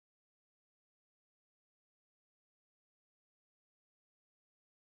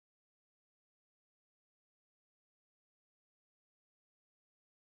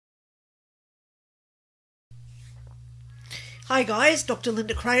Hi guys, Dr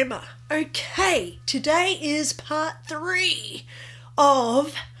Lynda Cramer. Okay, today is part 3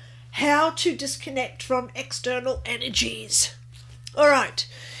 of how to disconnect from external energies. Alright,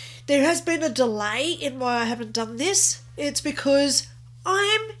 there has been a delay in why I haven't done this. It's because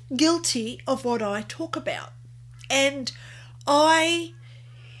I'm guilty of what I talk about. And I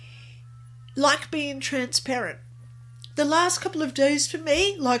like being transparent. The last couple of days for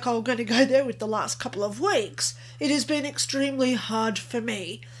me, like I'm going to go there with the last couple of weeks, it has been extremely hard for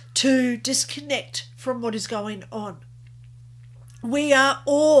me to disconnect from what is going on. We are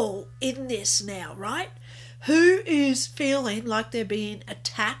all in this now, right? Who is feeling like they're being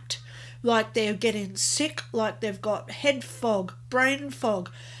attacked, like they're getting sick, like they've got head fog, brain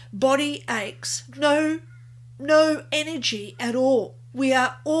fog, body aches, no energy at all? We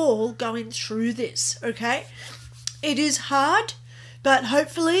are all going through this, okay? It is hard, but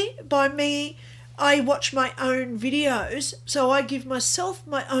hopefully by me, I watch my own videos, so I give myself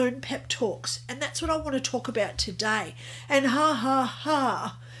my own pep talks, and that's what I want to talk about today. And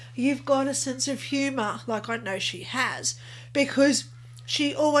you've got a sense of humour, like I know she has, because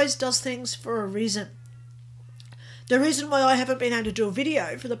she always does things for a reason. The reason why I haven't been able to do a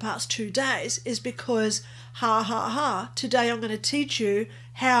video for the past 2 days is because, today I'm going to teach you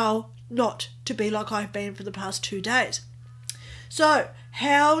how not to be like I've been for the past 2 days. So,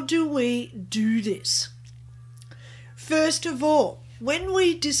 how do we do this? First of all, when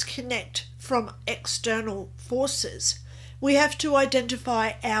we disconnect from external forces, we have to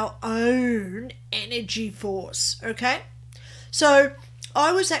identify our own energy force, okay? So,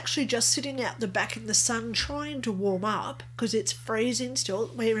 I was actually just sitting out the back in the sun trying to warm up because it's freezing still.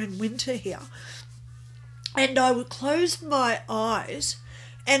 We're in winter here. And I would close my eyes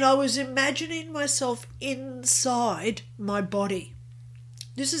and I was imagining myself inside my body.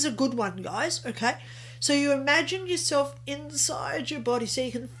 This is a good one, guys, okay? So you imagine yourself inside your body so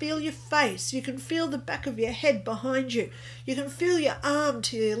you can feel your face. You can feel the back of your head behind you. You can feel your arm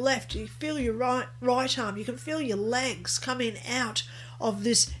to your left. You feel your right arm. You can feel your legs coming out of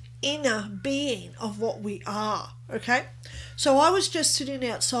this inner being of what we are, okay? So I was just sitting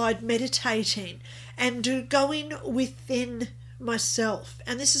outside meditating and going within myself,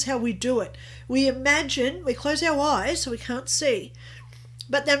 and this is how we do it. We imagine, we close our eyes so we can't see,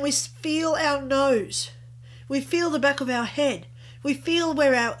 but then we feel our nose, we feel the back of our head, we feel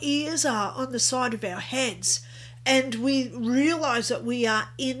where our ears are on the side of our heads, and we realize that we are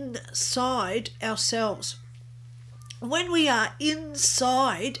inside ourselves. When we are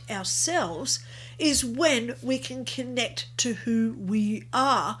inside ourselves is when we can connect to who we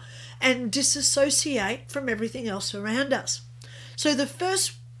are and disassociate from everything else around us. So the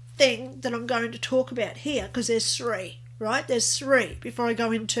first thing that I'm going to talk about here, because there's 3, right? There's 3 before I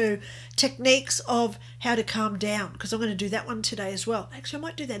go into techniques of how to calm down, because I'm going to do that one today as well. Actually, I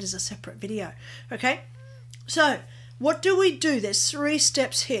might do that as a separate video, okay? So what do we do? There's 3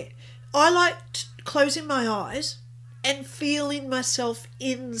 steps here. I like closing my eyes and feeling myself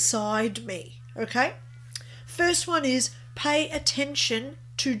inside me, okay? First one is pay attention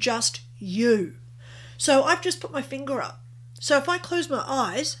to just you. So I've just put my finger up. So if I close my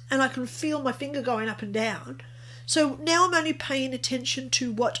eyes and I can feel my finger going up and down, so now I'm only paying attention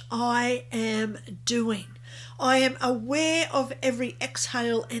to what I am doing. I am aware of every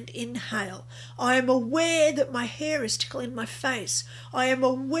exhale and inhale. I am aware that my hair is tickling my face. I am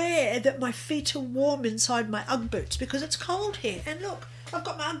aware that my feet are warm inside my Ugg boots because it's cold here. And look, I've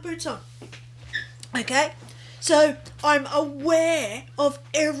got my Ugg boots on. Okay? So I'm aware of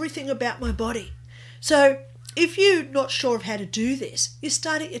everything about my body. So if you're not sure of how to do this, you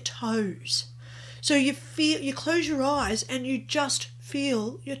start at your toes. So you close your eyes and you just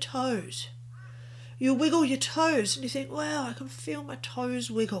feel your toes. You wiggle your toes and you think, wow, I can feel my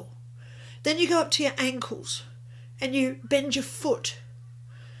toes wiggle. Then you go up to your ankles and you bend your foot.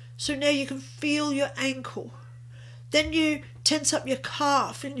 So now you can feel your ankle. Then you tense up your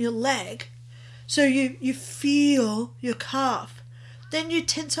calf and your leg. So you feel your calf. Then you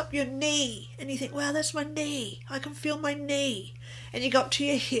tense up your knee and you think, wow, that's my knee. I can feel my knee. And you go up to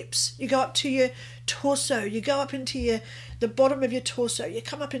your hips. You go up to your torso. You go up into the bottom of your torso. You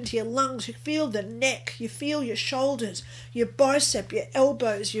come up into your lungs. You feel the neck. You feel your shoulders, your bicep, your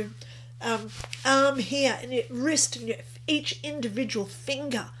elbows, your arm here, and your wrist, and each individual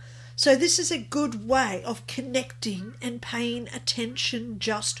finger. So this is a good way of connecting and paying attention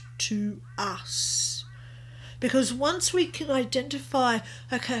just to us. Because once we can identify,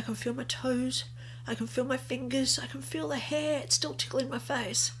 okay, I can feel my toes, I can feel my fingers, I can feel the hair, it's still tickling my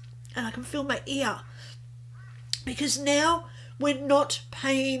face, and I can feel my ear. Because now we're not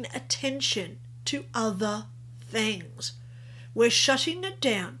paying attention to other things. We're shutting it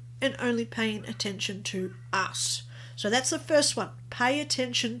down and only paying attention to us. So that's the first one. Pay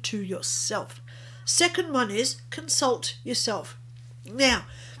attention to yourself. Second one is consult yourself. Now,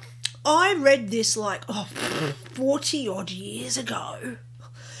 I read this 40 odd years ago,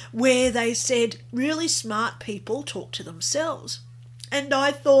 where they said really smart people talk to themselves. And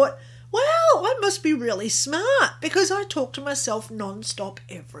I thought, well, I must be really smart because I talk to myself non-stop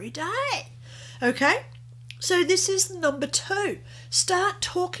every day. Okay? So this is number 2. Start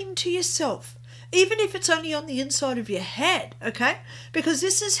talking to yourself, even if it's only on the inside of your head, okay? Because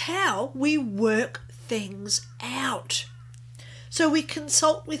this is how we work things out. So we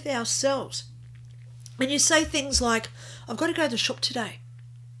consult with ourselves. And you say things like, I've got to go to the shop today.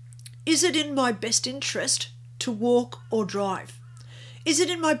 Is it in my best interest to walk or drive? Is it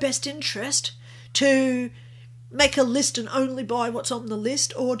in my best interest to make a list and only buy what's on the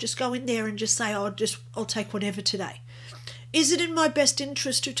list, or just go in there and just say, I'll take whatever today? Is it in my best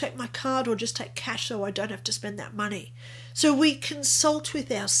interest to take my card or just take cash so I don't have to spend that money? So we consult with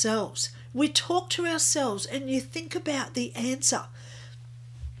ourselves. We talk to ourselves, and you think about the answer.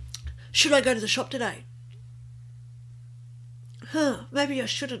 Should I go to the shop today? Maybe I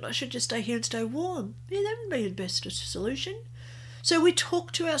shouldn't. I should just stay here and stay warm. Yeah, that would be the best solution. So we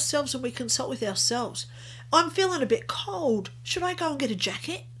talk to ourselves and we consult with ourselves. I'm feeling a bit cold. Should I go and get a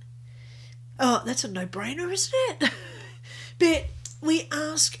jacket? Oh, that's a no-brainer, isn't it? But we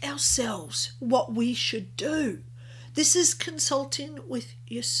ask ourselves what we should do. This is consulting with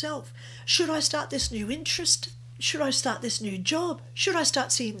yourself. Should I start this new interest? Should I start this new job? Should I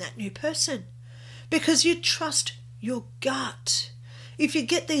start seeing that new person? Because you trust your gut. If you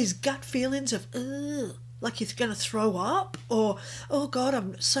get these gut feelings of, like you're going to throw up, or, oh God,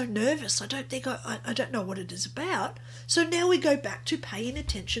 I'm so nervous, I don't know what it is about. So now we go back to paying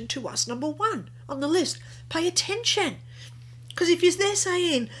attention to us. Number 1 on the list, pay attention. Because if you're there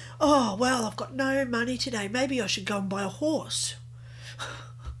saying, oh, well, I've got no money today, maybe I should go and buy a horse.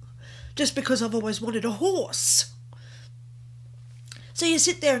 Just because I've always wanted a horse. So you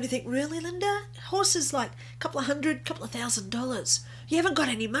sit there and you think, really, Linda? Horse is like a couple of $1,000. You haven't got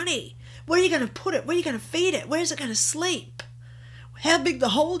any money. Where are you going to put it? Where are you going to feed it? Where is it going to sleep? How big the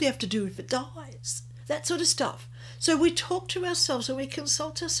hole do you have to do if it dies? That sort of stuff. So we talk to ourselves and we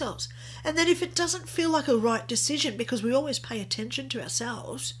consult ourselves. And then if it doesn't feel like a right decision, because we always pay attention to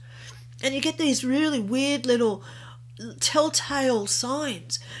ourselves, and you get these really weird little telltale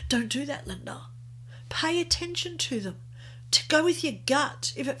signs, don't do that, Linda. Pay attention to them. To go with your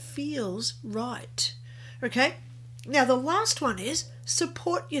gut if it feels right. Okay? Now the last one is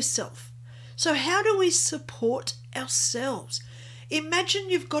support yourself. So how do we support ourselves? Imagine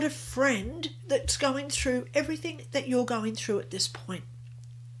you've got a friend that's going through everything that you're going through at this point.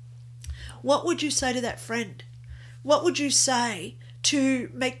 What would you say to that friend? What would you say to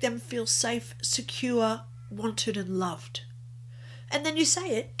make them feel safe, secure, wanted and loved? And then you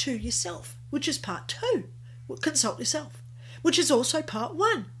say it to yourself, which is part 2. Consult yourself, which is also part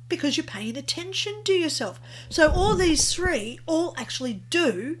 1, because you're paying attention to yourself. So all these 3 all actually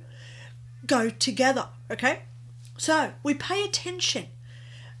do go together, okay? So we pay attention.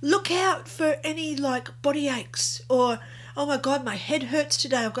 Look out for any body aches, or, oh my God, my head hurts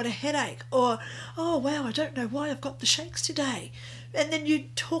today, I've got a headache, or, oh wow, I don't know why I've got the shakes today. And then you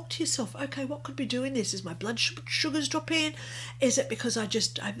talk to yourself, okay, what could be doing this? Is my blood sugars dropping? Is it because I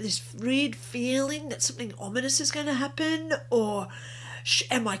have this weird feeling that something ominous is going to happen? Or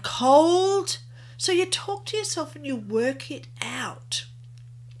am I cold? So you talk to yourself and you work it out.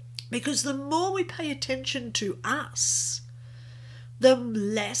 Because the more we pay attention to us, the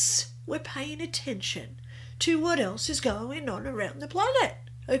less we're paying attention to what else is going on around the planet.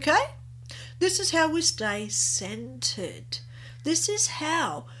 Okay? This is how we stay centered. This is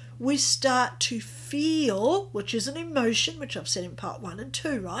how we start to feel, which is an emotion, which I've said in part 1 and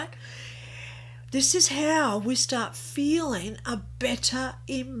 2, right? This is how we start feeling a better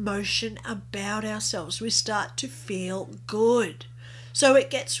emotion about ourselves. We start to feel good. So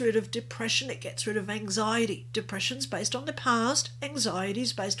it gets rid of depression, it gets rid of anxiety. Depression's based on the past, anxiety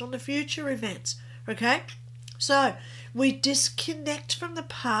is based on the future events, okay? So we disconnect from the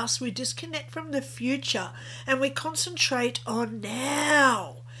past, we disconnect from the future, and we concentrate on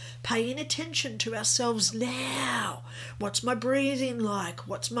now, paying attention to ourselves now. What's my breathing like?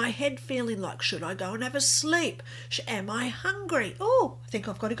 What's my head feeling like? Should I go and have a sleep? Am I hungry? Oh, I think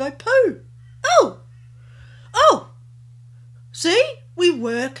I've got to go poo. Oh. See? We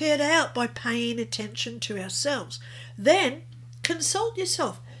work it out by paying attention to ourselves. Then consult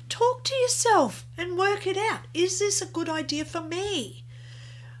yourself. Talk to yourself and work it out. Is this a good idea for me?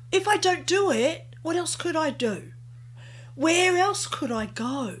 If I don't do it, what else could I do? Where else could I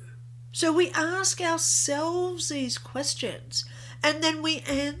go? So we ask ourselves these questions and then we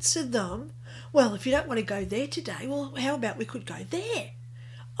answer them. Well, if you don't want to go there today, well, how about we could go there?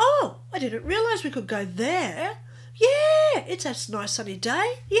 Oh, I didn't realise we could go there. Yeah, it's a nice sunny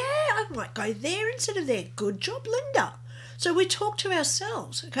day. Yeah, I might go there instead of there. Good job, Linda. So we talk to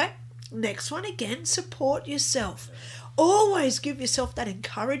ourselves, okay? Next one again, support yourself. Always give yourself that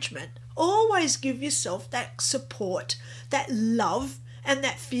encouragement. Always give yourself that support, that love, and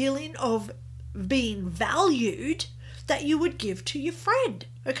that feeling of being valued that you would give to your friend,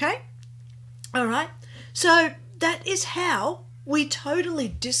 okay? All right, so that is how we totally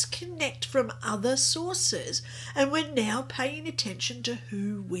disconnect from other sources and we're now paying attention to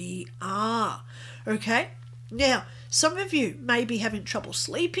who we are, okay? Now, some of you may be having trouble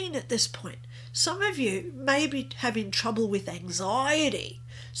sleeping at this point. Some of you may be having trouble with anxiety.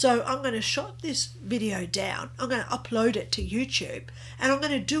 So I'm going to shut this video down. I'm going to upload it to YouTube and I'm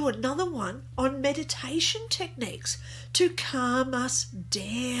going to do another one on meditation techniques to calm us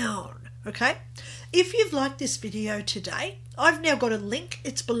down. Okay? If you've liked this video today, I've now got a link,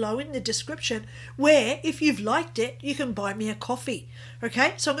 it's below in the description, where if you've liked it, you can buy me a coffee.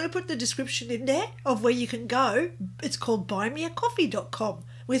 Okay? So I'm going to put the description in there of where you can go. It's called buymeacoffee.com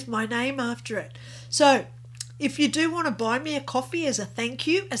with my name after it. So if you do want to buy me a coffee as a thank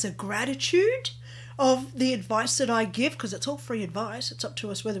you, as a gratitude of the advice that I give, because it's all free advice, it's up to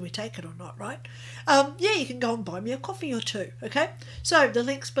us whether we take it or not, right? Yeah, you can go and buy me a coffee or two, okay? So the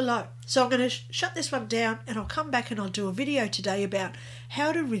link's below. So I'm going to shut this one down and I'll come back and I'll do a video today about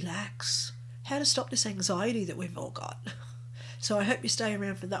how to relax, how to stop this anxiety that we've all got. So I hope you stay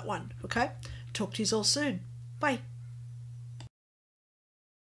around for that one, okay? Talk to you all soon. Bye.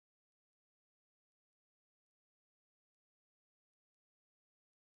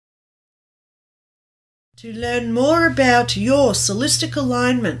 To learn more about your holistic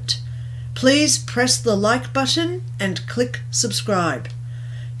alignment, please press the like button and click subscribe.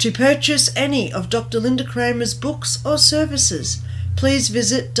 To purchase any of Dr. Lynda Cramer's books or services, please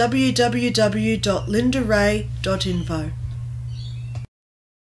visit www.lindaray.info.